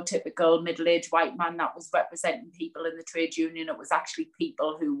stereotypical middle-aged white man that was representing people in the trade union. It was actually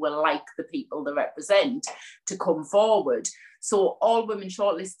people who were like the people they represent to come forward. So all women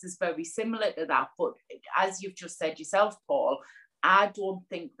shortlist is very similar to that. But as you've just said yourself, Paul, I don't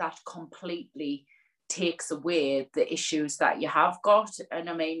think that completely takes away the issues that you have got. And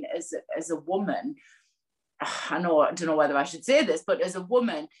I mean, as a woman, I don't know whether I should say this, but as a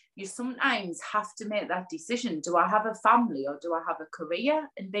woman, you sometimes have to make that decision. Do I have a family or do I have a career?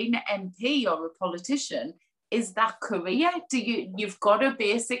 And being an MP or a politician is that career. You've got to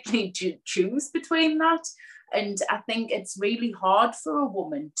basically choose between that. And I think it's really hard for a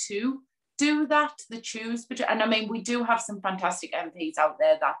woman to do that, the choose between. And I mean, we do have some fantastic MPs out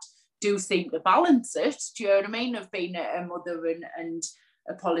there that do seem to balance it. Do you know what I mean? Of being a mother and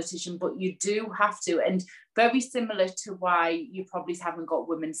a politician, but you do have to. And very similar to why you probably haven't got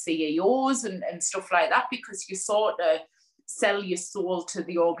women CEOs and stuff like that, because you sort of sell your soul to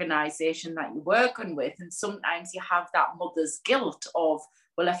the organisation that you're working with. And sometimes you have that mother's guilt of,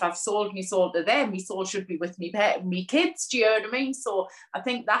 well, if I've sold my soul to them, my soul should be with me kids. Do you know what I mean? So I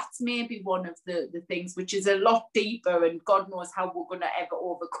think that's maybe one of the things which is a lot deeper, and God knows how we're going to ever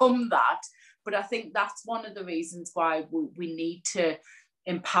overcome that. But I think that's one of the reasons why we need to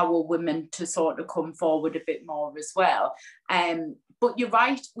empower women to sort of come forward a bit more as well. But you're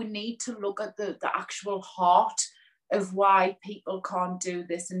right, we need to look at the actual heart of why people can't do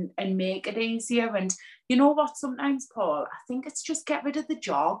this and make it easier. And you know what, sometimes, Paul, I think it's just get rid of the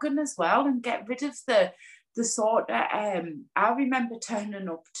jargon as well, and get rid of the sort of, I remember turning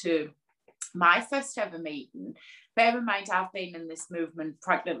up to my first ever meeting. Bear in mind, I've been in this movement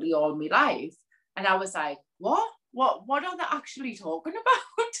practically all my life. And I was like, what are they actually talking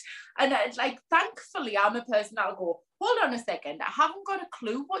about? And it's like, thankfully, I'm a person that'll go, hold on a second, I haven't got a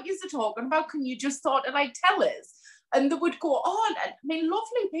clue what you're talking about. Can you just sort of like tell us? And they would go, oh, I mean,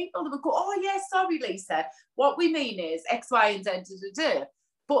 lovely people. They would go, oh, yeah, sorry, Lisa. What we mean is X, Y, and Z.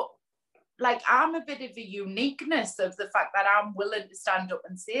 But like, I'm a bit of a uniqueness of the fact that I'm willing to stand up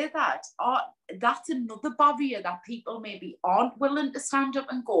and say that. That's another barrier, that people maybe aren't willing to stand up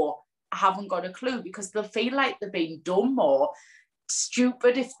and go, I haven't got a clue, because they'll feel like they're being dumb or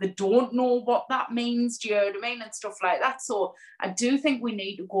stupid if they don't know what that means. Do you know what I mean? And stuff like that. So I do think we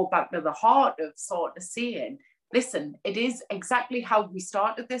need to go back to the heart of sort of saying, listen, it is exactly how we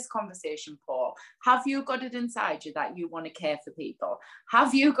started this conversation, Paul. Have you got it inside you that you want to care for people?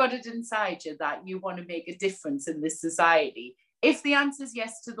 Have you got it inside you that you want to make a difference in this society? If the answer is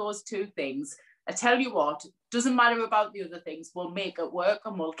yes to those two things, I tell you what, doesn't matter about the other things, we'll make it work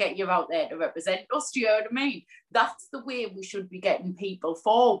and we'll get you out there to represent us. Do you know what I mean? That's the way we should be getting people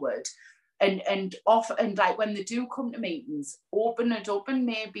forward. And like when they do come to meetings, open it up. And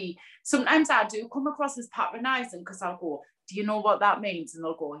maybe sometimes I do come across as patronizing, because I'll go, do you know what that means? And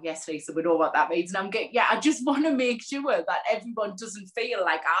they'll go, yes, Lisa, we know what that means. And I'm getting, I just want to make sure that everyone doesn't feel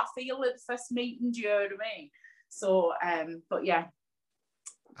like I feel at the first meeting. Do you know what I mean? So, but yeah.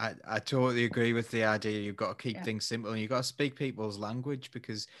 I totally agree with the idea. You've got to keep things simple, and you've got to speak people's language,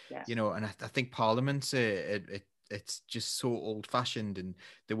 because, you know, and I think Parliament's it's just so old fashioned, and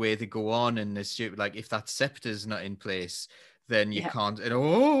the way they go on, and it's like, if that scepter's not in place, then you can't.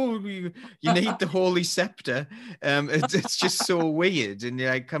 And you need the holy scepter. It's just so weird. And you're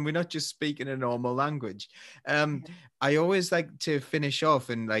like, can we not just speak in a normal language? I always like to finish off,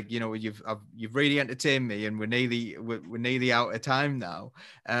 and like, you know, you've really entertained me, and we're nearly out of time now.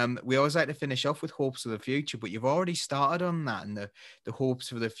 We always like to finish off with hopes for the future, but you've already started on that, and the hopes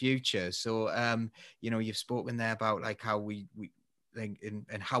for the future. So you know, you've spoken there about like how we think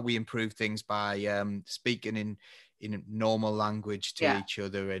and how we improve things by speaking in normal language to each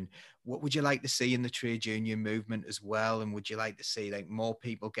other. And what would you like to see in the trade union movement as well? And would you like to see like more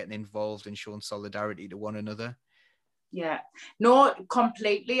people getting involved and showing solidarity to one another? Yeah, no,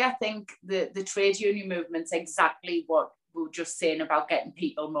 completely. I think the trade union movement's exactly what we were just saying about getting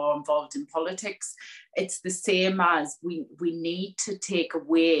people more involved in politics. It's the same as we need to take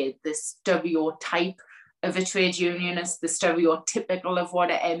away the stereotype of a trade unionist, the stereotypical of what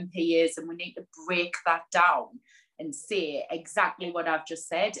an MP is, and we need to break that down and say exactly what I've just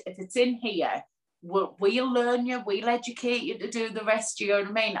said. If it's in here, we'll learn you, we'll educate you to do the rest. You know what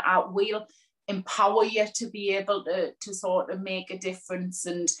I mean? We'll empower you to be able to sort of make a difference.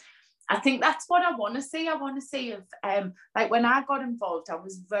 And I think that's what I want to see. I want to see if, like when I got involved, I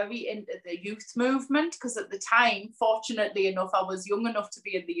was very into the youth movement, because at the time, fortunately enough, I was young enough to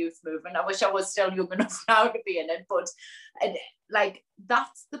be in the youth movement. I wish I was still young enough now to be in it, but like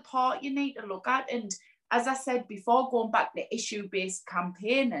that's the part you need to look at. And as I said before, going back to issue-based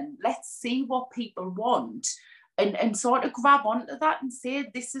campaigning, let's see what people want, and sort of grab onto that and say,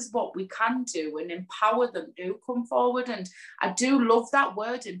 this is what we can do, and empower them to come forward. And I do love that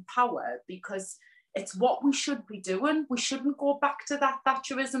word, empower, because it's what we should be doing. We shouldn't go back to that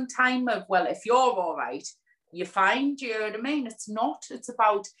Thatcherism time of, well, if you're all right, you're fine. Do you know what I mean? It's not. It's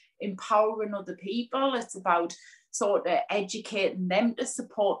about empowering other people. It's about sort of educating them to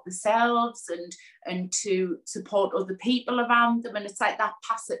support themselves and to support other people around them. And it's like that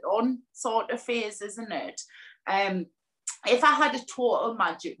pass it on sort of phase, isn't it? If I had a total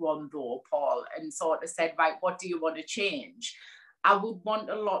magic wand though, Paul, and sort of said, right, what do you want to change? I would want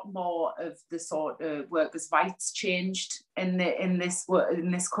a lot more of the sort of workers' rights changed in this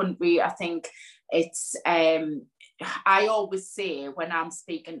country. I think it's I always say when I'm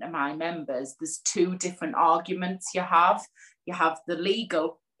speaking to my members, there's two different arguments you have. You have the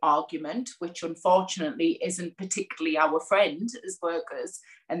legal argument, which unfortunately isn't particularly our friend as workers.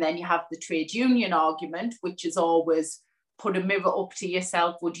 And then you have the trade union argument, which is always put a mirror up to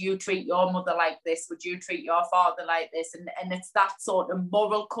yourself. Would you treat your mother like this? Would you treat your father like this? And it's that sort of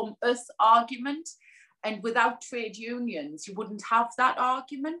moral compass argument. And without trade unions, you wouldn't have that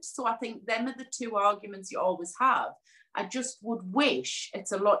argument. So I think them are the two arguments you always have. I just would wish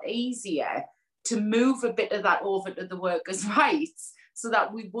it's a lot easier to move a bit of that over to the workers' rights, so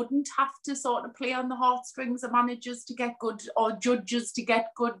that we wouldn't have to sort of play on the heartstrings of managers to get good, or judges to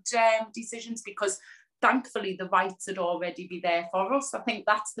get good decisions, because thankfully the rights would already be there for us. I think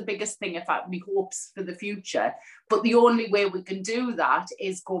that's the biggest thing, if I my hopes for the future. But the only way we can do that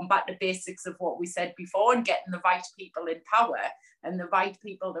is going back to basics of what we said before, and getting the right people in power and the right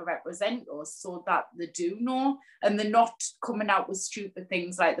people to represent us, so that they do know, and they're not coming out with stupid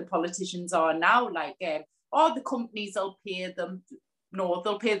things like the politicians are now, like, the companies will pay them. No,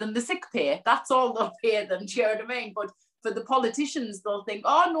 they'll pay them the sick pay. That's all they'll pay them. Do you know what I mean? But for the politicians, they'll think,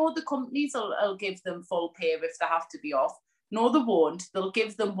 oh, no, the companies will give them full pay if they have to be off. No, they won't. They'll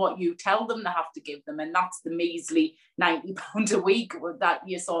give them what you tell them they have to give them. And that's the measly £90 a week that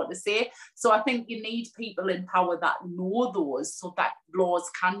you sort of say. So I think you need people in power that know those, so that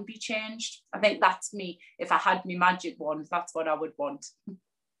laws can be changed. I think that's me. If I had my magic wand, that's what I would want.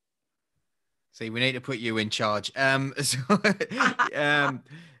 See, we need to put you in charge.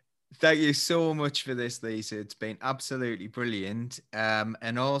 Thank you so much for this, Lisa. It's been absolutely brilliant.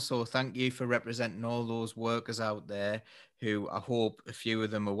 And also thank you for representing all those workers out there who I hope a few of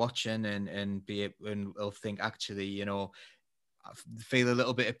them are watching and will think, actually, you know, I feel a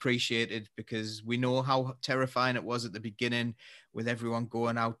little bit appreciated, because we know how terrifying it was at the beginning, with everyone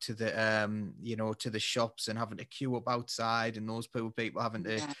going out to the you know, to the shops and having to queue up outside, and those people having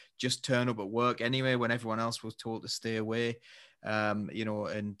to just turn up at work anyway when everyone else was told to stay away. You know,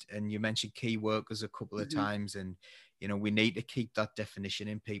 and you mentioned key workers a couple of times, and you know, we need to keep that definition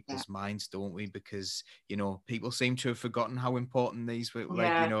in people's minds, don't we? Because, you know, people seem to have forgotten how important these were.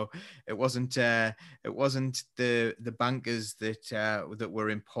 Like, you know, it wasn't the bankers that were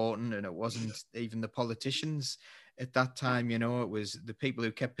important, and it wasn't even the politicians at that time. You know, it was the people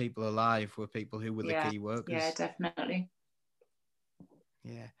who kept people alive were people who were the key workers. Yeah, definitely.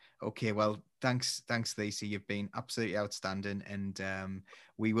 Yeah. Okay. Well, thanks, Lisa. You've been absolutely outstanding, and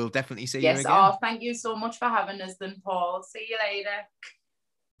we will definitely see you again. Oh, thank you so much for having us, then, Paul. See you later.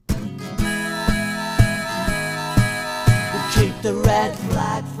 Keep the red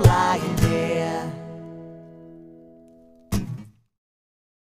flag flying.